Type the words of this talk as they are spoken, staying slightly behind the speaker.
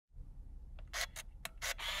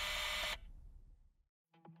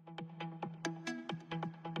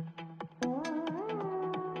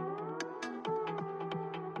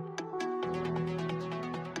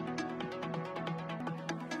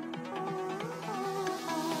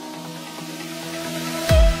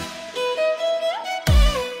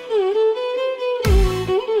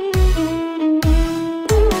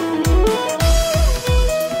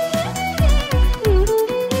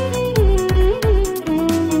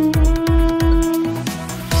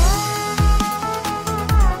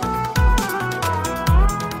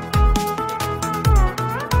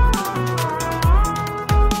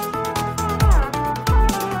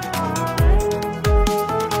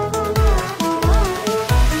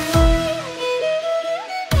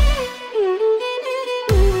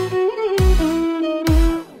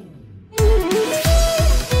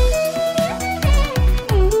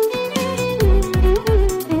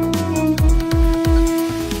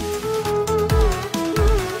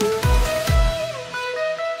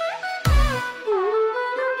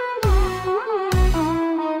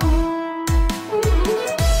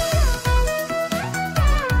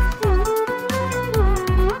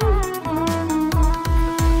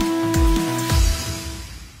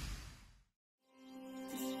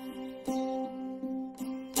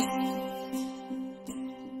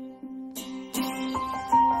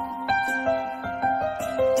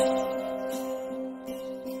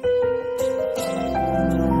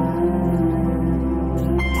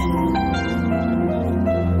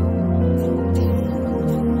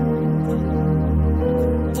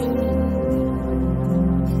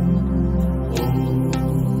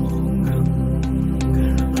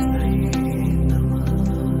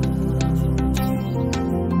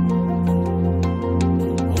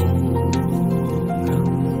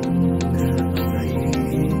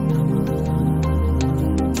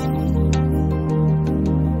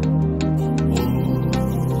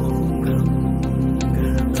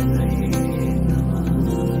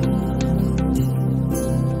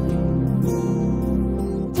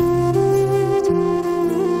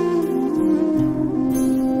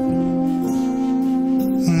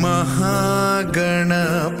महागणपतिं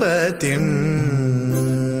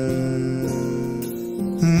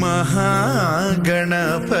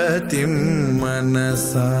महागणपतिं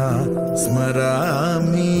मनसा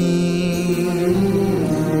स्मरामि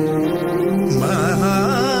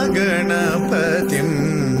महागणपतिं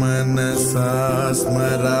मनसा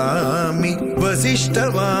स्मरामि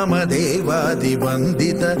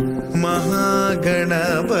वसिष्ठवामदेवादिवन्दित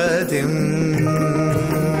महागणपतिम्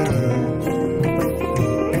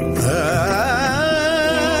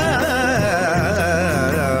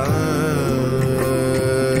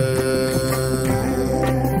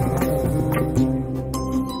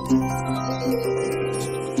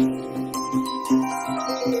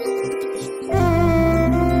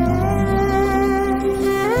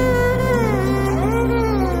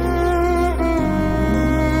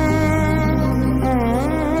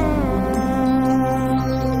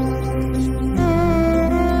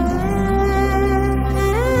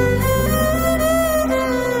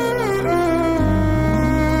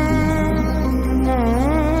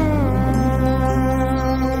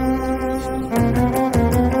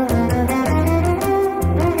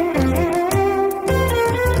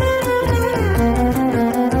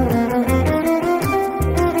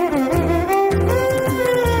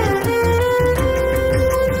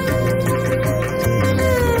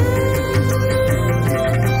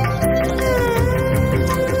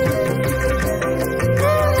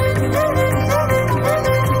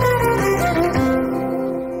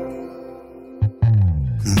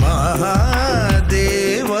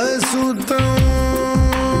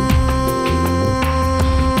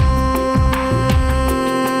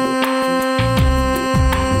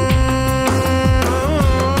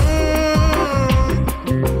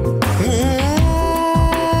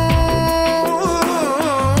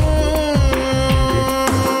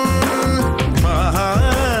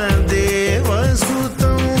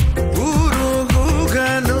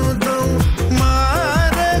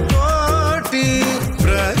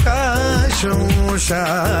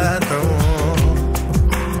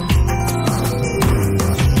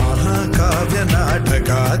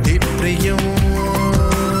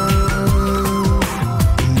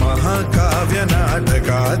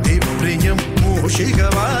महाकाव्यनाटकादिप्रियं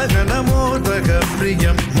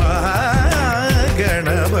मूषिकवाहनमोदकप्रियं महागणपतिं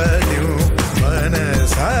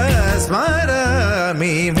मनसा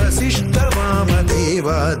स्मरामि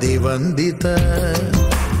वसिष्ठवामदेवादिवन्दित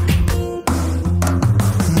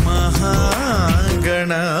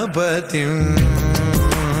महागणपतिं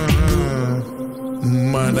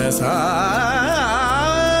मनसा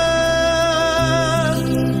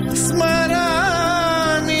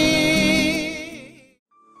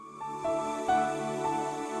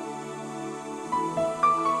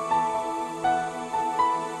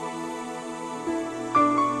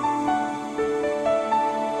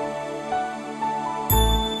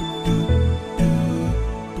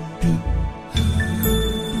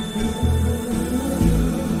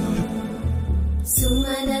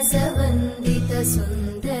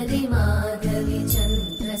सुन्दरि माधवी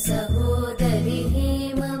चन्द्र सहोदरि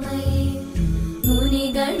हेममयी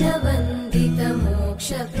मुनिगणवन्दित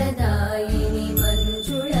मोक्षप्रदायिनि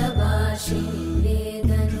मञ्जुळभाषिणि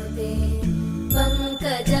वेदनुते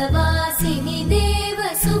पङ्कजवासिनि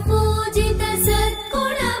देवसुपूजित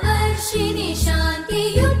सद्गुणवर्षिणि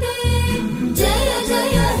शान्तियुते जय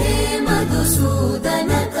जय हे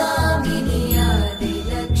मधुसूदन कामिनि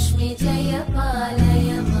आदिलक्ष्मि जय पालय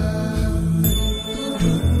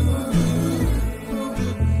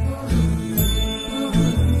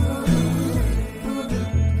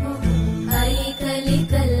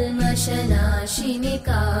नाशिनि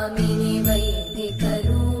कामिनि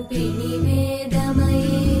वैदिकरूपिणि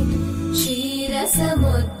वेदमये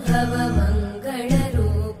क्षीरसमुद्भव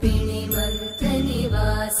मङ्गलरूपिणि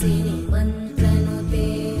मन्त्रनिवासिनि मन्त्रनुते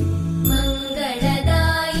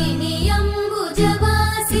मङ्गलदायिनि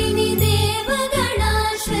अम्बुजवासिनि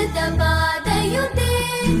देवगणाश्रितपादयुते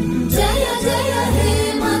जय जय हे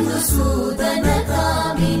मधुसूदन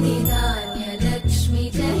कामिनि धान्यलक्ष्मि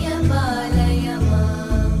जय पालय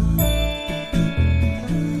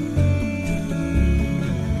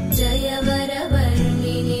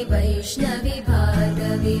वैष्णवि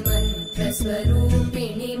भार्गवि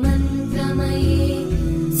मन्त्रस्वरूपिणि मन्त्रमये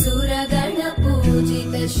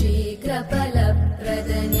सुरगणपूजित शीघ्रफलप्रद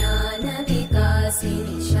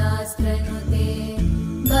ज्ञानविकासिनि शास्त्रनुते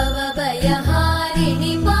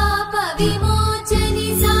भवभयहारिणि पापविमोचनि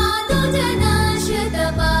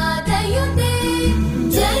साधुजनाश्रितपादयुते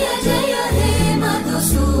जय जय हे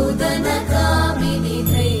मधुसूदन कामिनि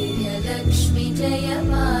धैर्यलक्ष्मि जय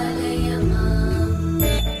पालय माम्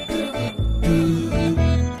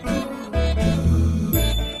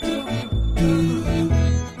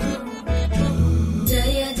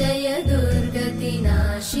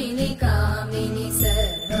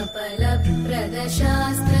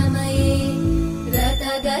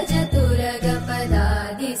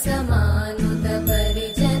समानुत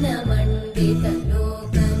परिजन मण्डित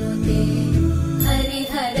लोकनुते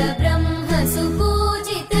हरिहर ब्रह्म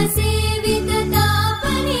सुपूजित सेवित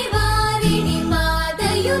तापनिवारिणि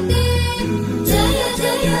पादयुते जय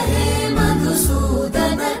जय हे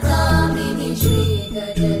मधुसूदन कामिनि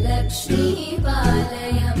श्रीगजलक्ष्मी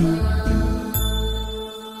पालय माम्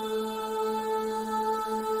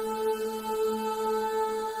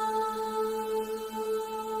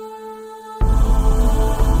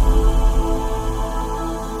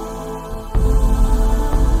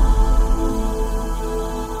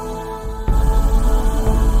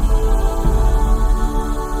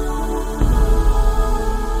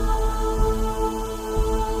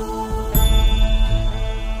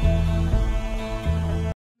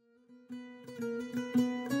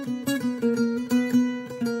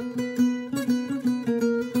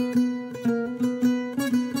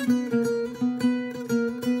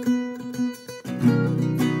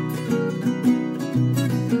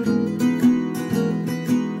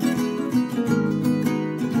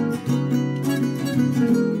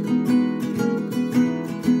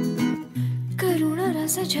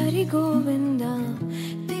झरि गोविंद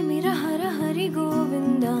तिमिर हर हरि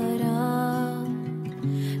गोविंद रा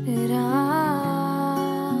रा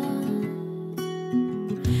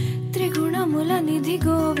त्रिगुणमुल निधि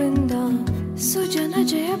गोविंद सुजन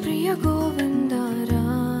जय प्रिय गोविंद रा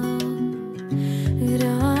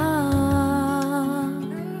रा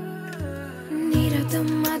निरतं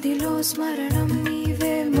मदिलो स्मरणं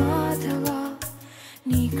नीवे माधवा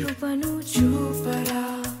नी कृपनु चूपरा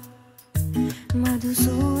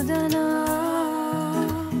मधुसूदना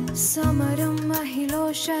समरं महिलो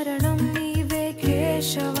शरणं नीवे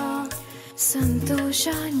केशवा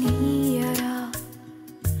संतोषानीयरा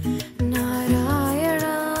नारायण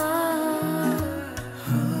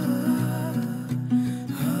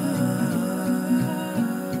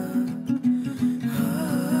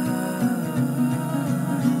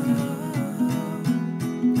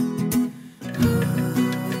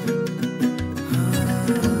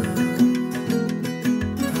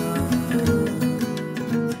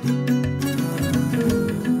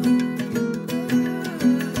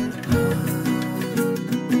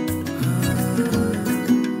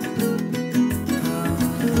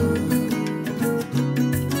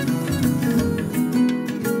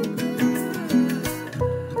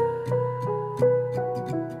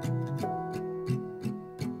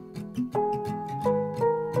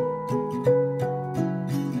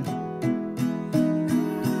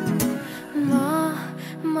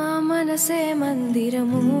మనసే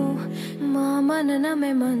మందిరము మా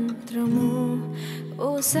మననమే మంత్రము ఓ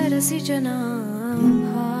సరసి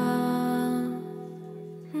జనాభా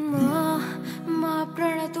మా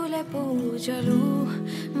ప్రణతులే పూజలు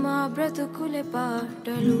మా బ్రతుకులే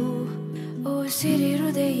పాటలు ఓ సిరి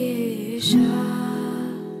హృదయేశ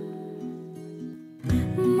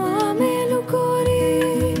మా మేలు కోరి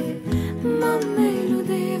మమ్మేలు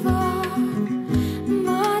దేవా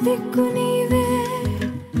మా దిక్కు నీవే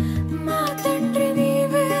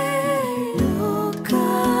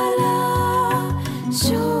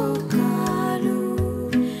శోకాలు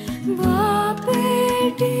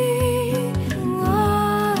బాపేటి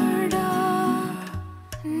వాడా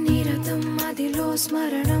నిరతం మదిలో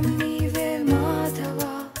స్మరణం నీవే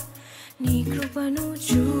మాధవా నీ కృపను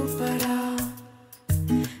చూపరా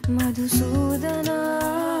మధుసూదనా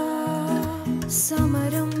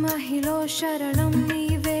సమరం మహిలో శరణం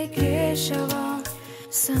నీవే కేశవా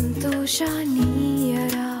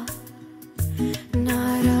సంతోషానీయరా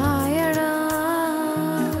నారాయణ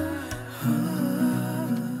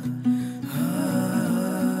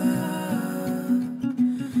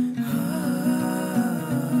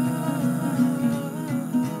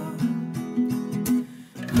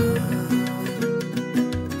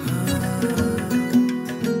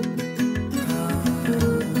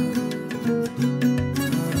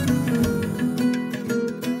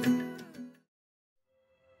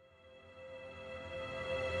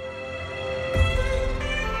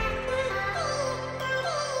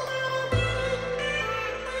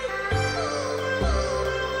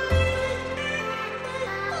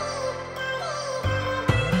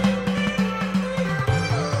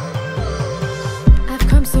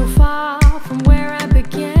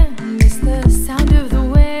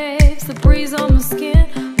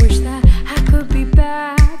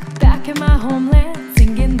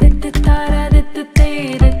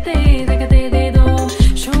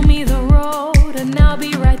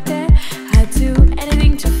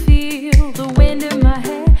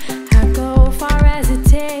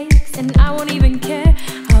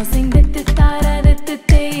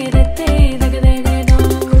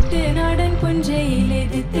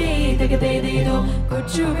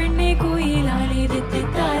കൊച്ചു പെണ്ണെ കുയിലാലി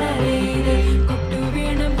തെറ്റിത്താരേത് കൊട്ടു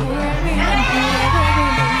വേണം കുഴൽ വേണം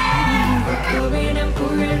കൊട്ടു വേണം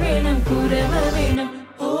കുഴൽ വേണം കുരവ വേണം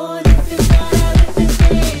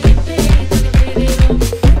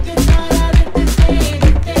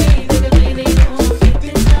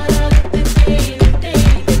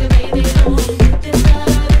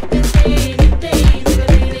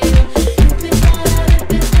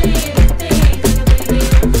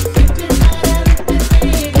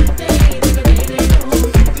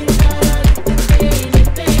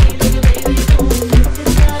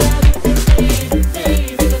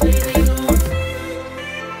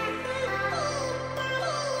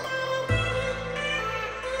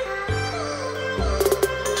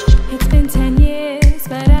It's been 10 years,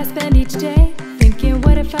 but I spend each day thinking,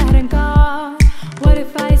 what if I hadn't gone?